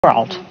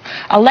world.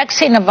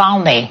 Alexei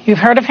Navalny, you've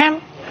heard of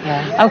him?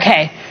 Yeah.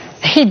 Okay.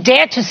 He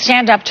dared to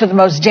stand up to the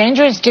most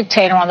dangerous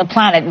dictator on the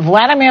planet,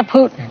 Vladimir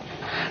Putin.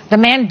 The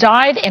man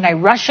died in a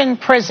Russian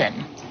prison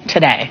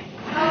today.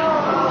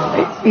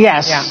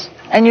 Yes. Yeah.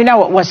 And you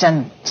know it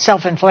wasn't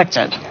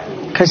self-inflicted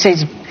because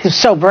he's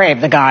so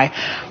brave, the guy.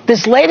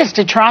 This latest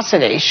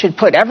atrocity should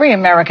put every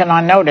American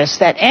on notice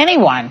that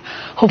anyone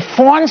who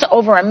fawns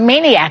over a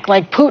maniac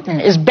like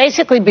Putin is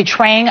basically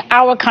betraying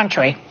our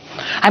country.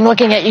 I'm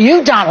looking at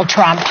you, Donald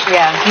Trump,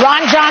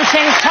 Ron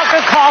Johnson,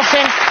 Tucker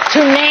Carlson,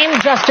 to name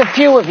just a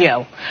few of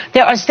you.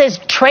 There's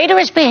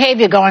traitorous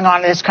behavior going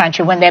on in this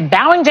country when they're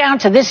bowing down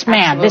to this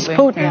man, this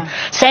Putin,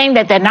 saying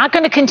that they're not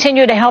going to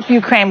continue to help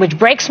Ukraine, which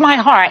breaks my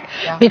heart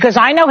because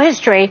I know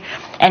history,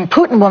 and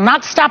Putin will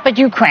not stop at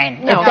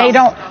Ukraine if we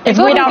don't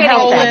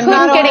help them.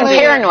 Putin's getting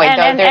paranoid,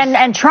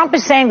 and Trump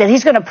is saying that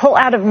he's going to pull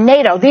out of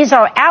NATO. These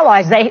are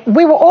allies.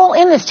 We were all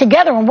in this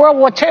together in World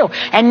War II,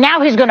 and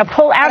now he's going to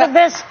pull out of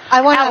this?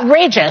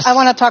 Outrageous. I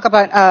want to talk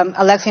about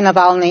Alexei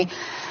Navalny,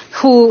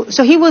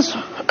 he was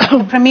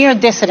a premier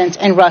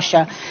dissident in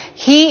Russia.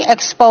 He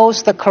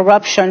exposed the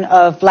corruption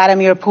of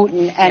Vladimir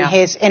Putin and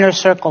his inner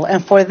circle,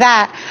 and for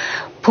that,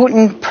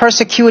 Putin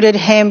persecuted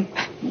him,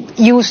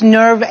 used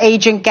nerve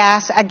agent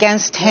gas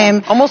against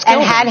him, almost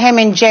killed and had him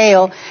in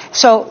jail.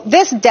 So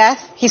this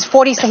death,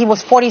 he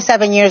was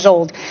 47 years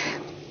old.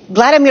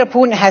 Vladimir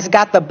Putin has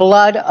got the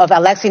blood of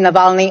Alexei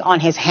Navalny on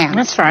his hands.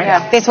 That's right.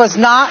 Yeah. This was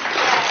not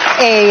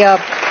a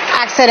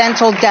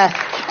accidental death.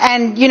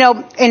 And, you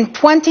know, in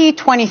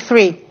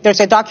 2023, there's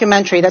a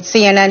documentary that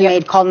CNN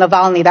made called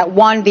Navalny that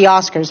won the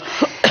Oscars.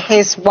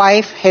 His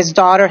wife, his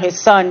daughter, his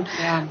son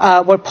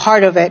were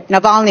part of it.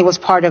 Navalny was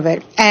part of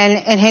it.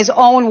 And in his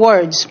own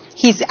words,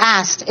 he's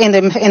asked in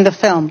the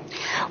film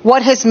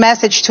what his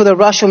message to the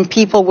Russian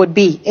people would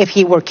be if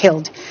he were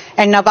killed.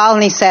 And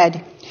Navalny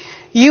said,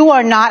 "You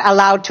are not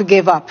allowed to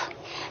give up.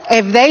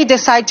 If they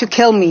decide to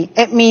kill me,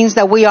 it means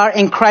that we are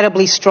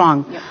incredibly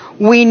strong.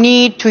 We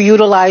need to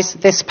utilize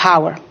this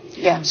power."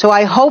 So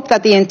I hope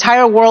that the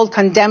entire world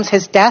condemns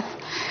his death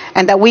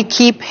and that we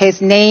keep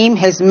his name,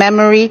 his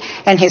memory,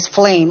 and his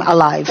flame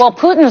alive. Well,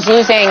 Putin's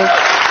losing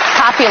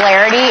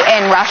popularity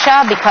in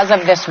Russia because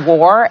of this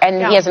war,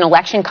 and he has an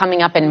election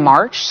coming up in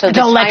March. So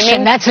the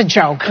election, that's a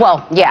joke.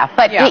 Well,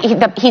 but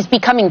he's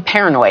becoming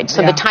paranoid.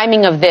 So the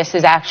timing of this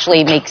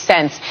actually makes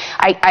sense.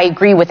 I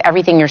agree with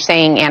everything you're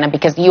saying, Anna,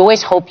 because you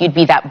always hope you'd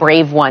be that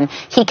brave one.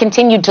 He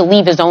continued to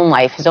leave his own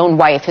life, his own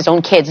wife, his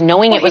own kids,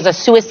 knowing it was a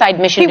suicide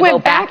mission to go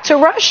back to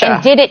Russia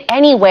and did it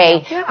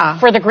anyway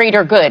for the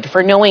greater good,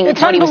 for knowing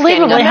it's what he was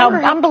standing up.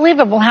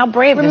 Unbelievable how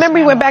brave. Remember,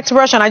 he went back to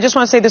Russia, and I just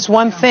want to say this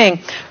one thing.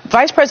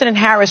 Vice President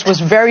Harris was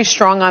very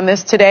strong on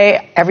this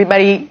today.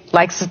 Everybody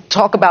likes to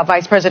talk about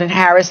Vice President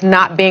Harris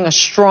not being a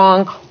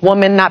strong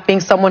woman, not being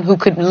someone who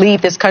could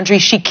lead this country.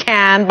 She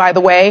can, by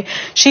the way.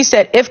 She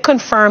said, if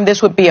confirmed,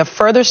 this would be a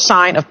further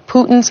sign of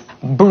Putin's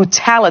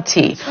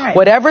brutality. Right.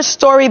 Whatever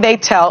story they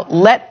tell,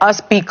 let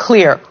us be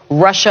clear.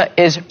 Russia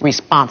is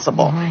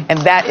responsible. And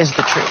that is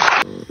the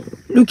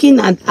truth. Looking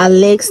at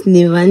Alex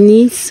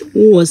Navalny,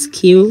 who was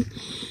killed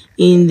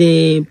in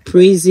the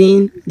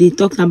prison, they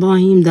talked about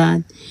him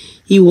that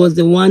he was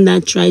the one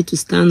that tried to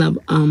stand up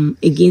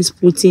against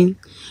Putin,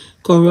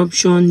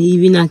 corruption. He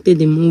even acted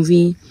the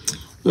movie.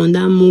 On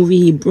that movie,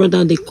 he brought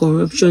out the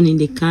corruption in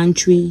the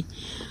country.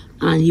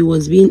 And he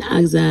was being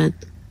asked that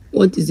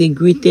what is the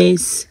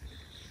greatest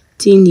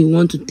thing he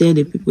wants to tell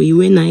the people. He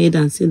went ahead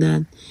and said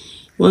that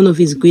one of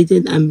his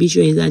greatest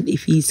ambitions is that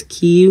if he's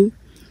killed,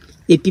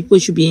 the people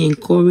should be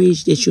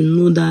encouraged. They should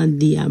know that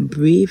they are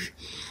brave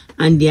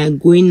and they are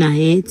going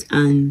ahead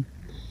and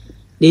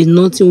there's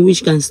nothing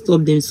which can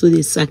stop them. So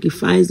they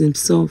sacrifice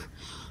themselves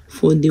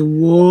for the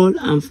world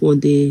and for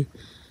the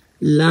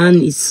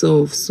land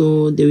itself.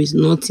 So there is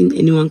nothing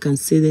anyone can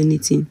say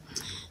anything.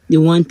 They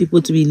want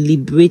people to be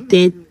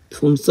liberated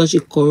from such a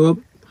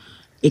corrupt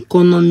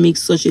economy,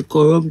 such a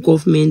corrupt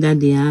government that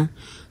they are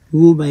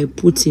ruled by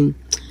Putin.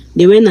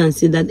 They went and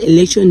said that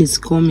election is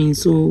coming,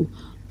 so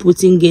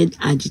Putin get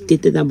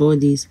agitated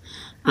about this.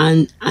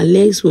 And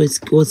Alex was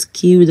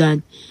killed.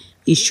 That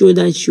it showed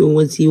that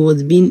he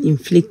was being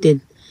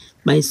inflicted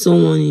by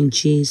someone in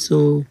jail.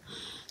 So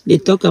they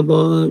talk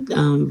about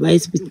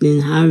Vice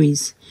President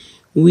Harris,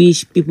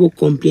 which people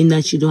complain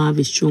that she don't have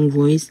a strong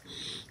voice.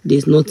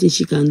 There's nothing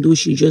she can do.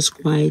 She just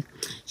quiet.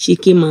 She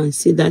came and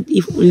said that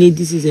if only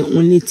this is the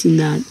only thing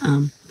that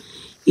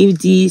if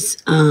this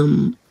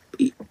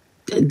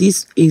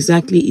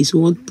exactly is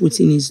what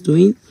Putin is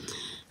doing,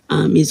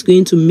 it's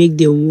going to make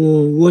the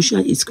war.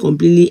 Russia is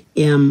completely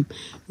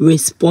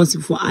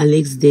responsible for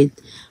Alex's death.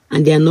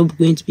 And they are not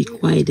going to be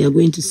quiet. They are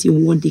going to see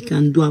what they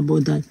can do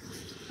about that.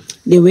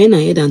 They went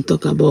ahead and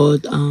talked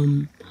about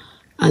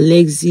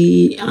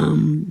Alexei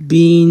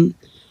being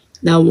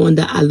that one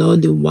that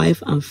allowed the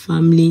wife and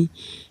family.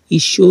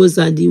 It shows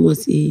that it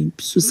was a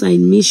suicide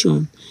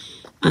mission.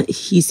 And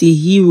he's a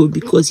hero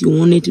because he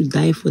wanted to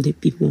die for the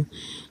people.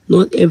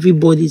 Not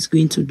everybody is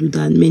going to do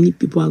that. Many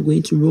people are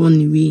going to run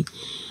away.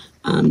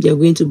 They are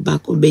going to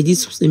back up. But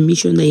this was a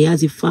mission that he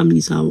has a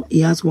family, so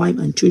he has wife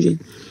and children.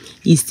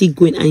 he's still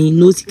going, and he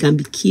knows he can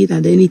be killed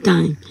at any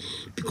time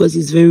because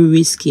it's very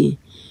risky.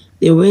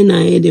 Then when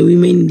I heard the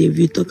women in the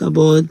view talk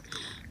about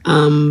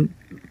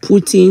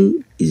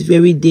Putin is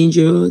very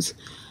dangerous,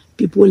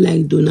 people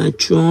like Donald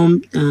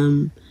Trump,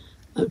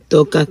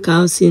 Tucker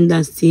Carlson,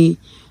 that still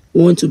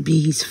want to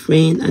be his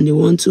friend and they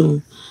want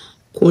to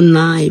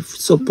connive,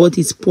 support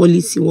his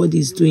policy, what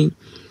he's doing.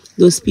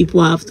 Those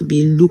people have to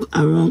be looked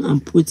around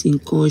and put in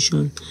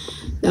caution.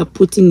 That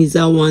Putin is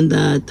that one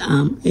that,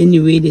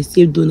 anyway, they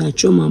say Donald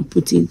Trump and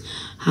Putin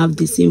have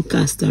the same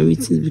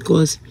characteristics,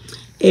 because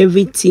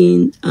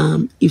everything,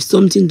 if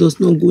something does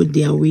not go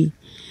their way,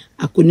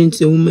 according to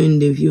the woman in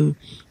the view,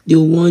 they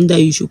want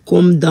that you should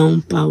calm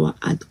down power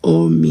at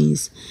all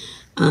means.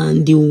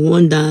 And they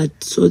want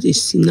that sort of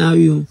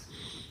scenario.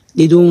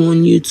 They don't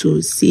want you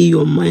to say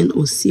your mind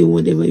or say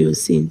whatever you're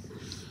saying.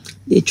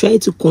 They try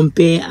to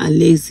compare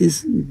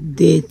Alexis'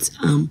 death,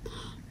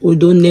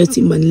 although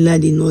Nelson Mandela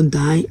did not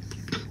die,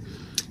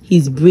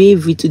 his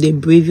bravery to the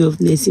bravery of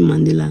Nelson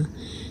Mandela.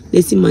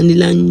 Nelson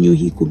Mandela knew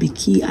he could be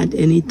killed at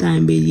any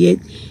time, but yet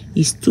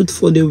he stood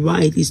for the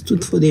right, he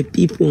stood for the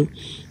people.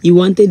 He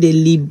wanted the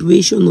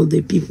liberation of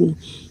the people.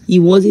 He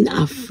wasn't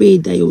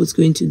afraid that he was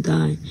going to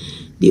die.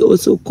 They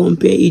also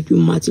compare it with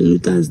Martin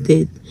Luther's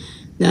death,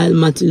 that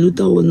Martin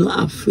Luther was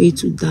not afraid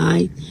to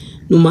die.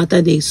 No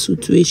matter the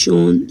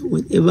situation,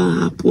 whatever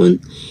happened,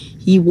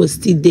 he was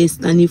still there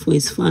standing for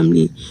his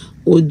family.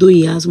 Although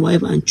he has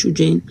wife and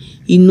children,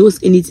 he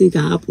knows anything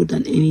can happen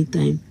at any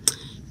time.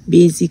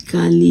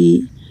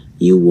 Basically,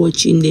 you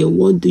watching there,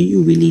 what do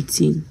you really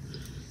think?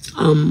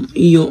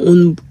 Your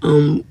own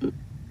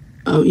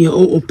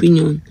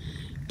opinion.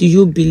 Do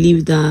you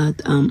believe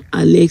that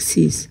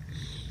Alexis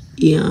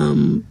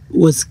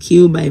was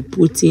killed by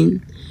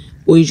Putin,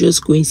 or it's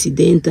just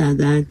coincidental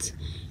that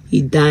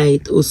he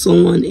died, or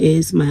someone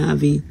else might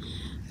have a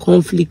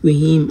conflict with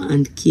him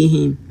and kill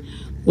him?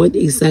 What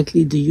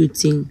exactly do you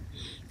think?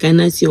 Can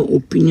I see your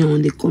opinion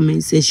on the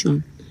comment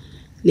section?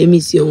 Let me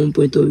see your own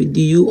point of view.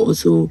 Do you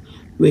also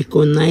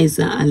recognize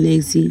that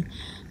Alexis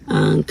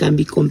can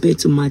be compared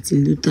to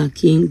Martin Luther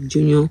King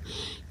Jr.,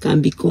 can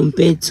be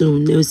compared to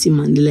Nelson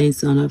Mandela in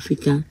South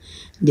Africa?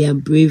 Their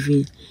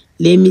bravery.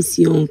 Let me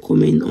see your own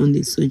comment on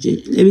the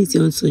suggestion. Let me see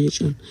your own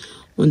suggestion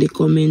on the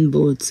comment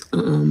box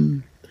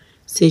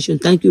section.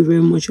 Thank you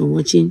very much for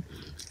watching.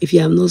 If you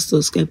have not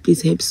subscribed,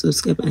 please help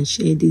subscribe and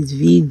share this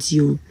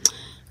video.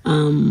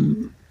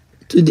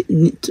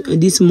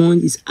 This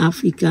month is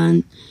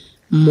African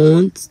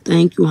month.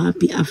 Thank you.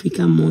 Happy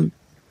African month.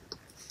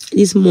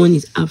 This month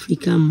is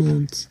African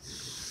month.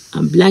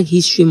 Black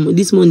History Month.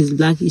 This month is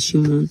Black History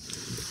Month,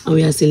 and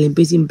we are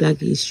celebrating Black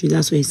history.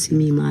 That's why you see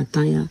me in my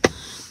attire,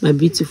 my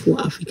beautiful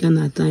African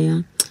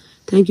attire.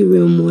 Thank you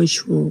very much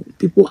for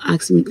people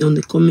asking me on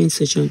the comment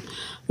section,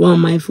 where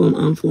am I from?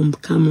 I'm from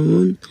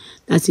Cameroon.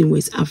 That's in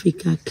West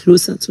Africa,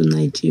 closer to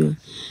Nigeria.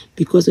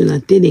 Because when I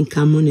tell in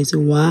Cameroon, they say,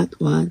 what?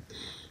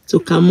 So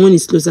Cameroon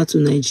is closer to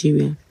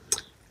Nigeria.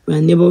 We're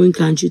a neighboring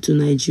country to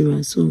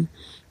Nigeria. So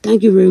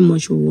thank you very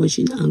much for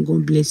watching, and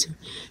God bless you.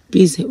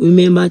 Please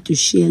remember to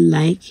share,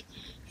 like,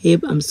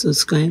 help, and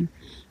subscribe.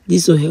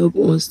 This will help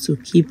us to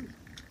keep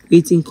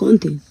creating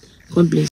content. God bless you.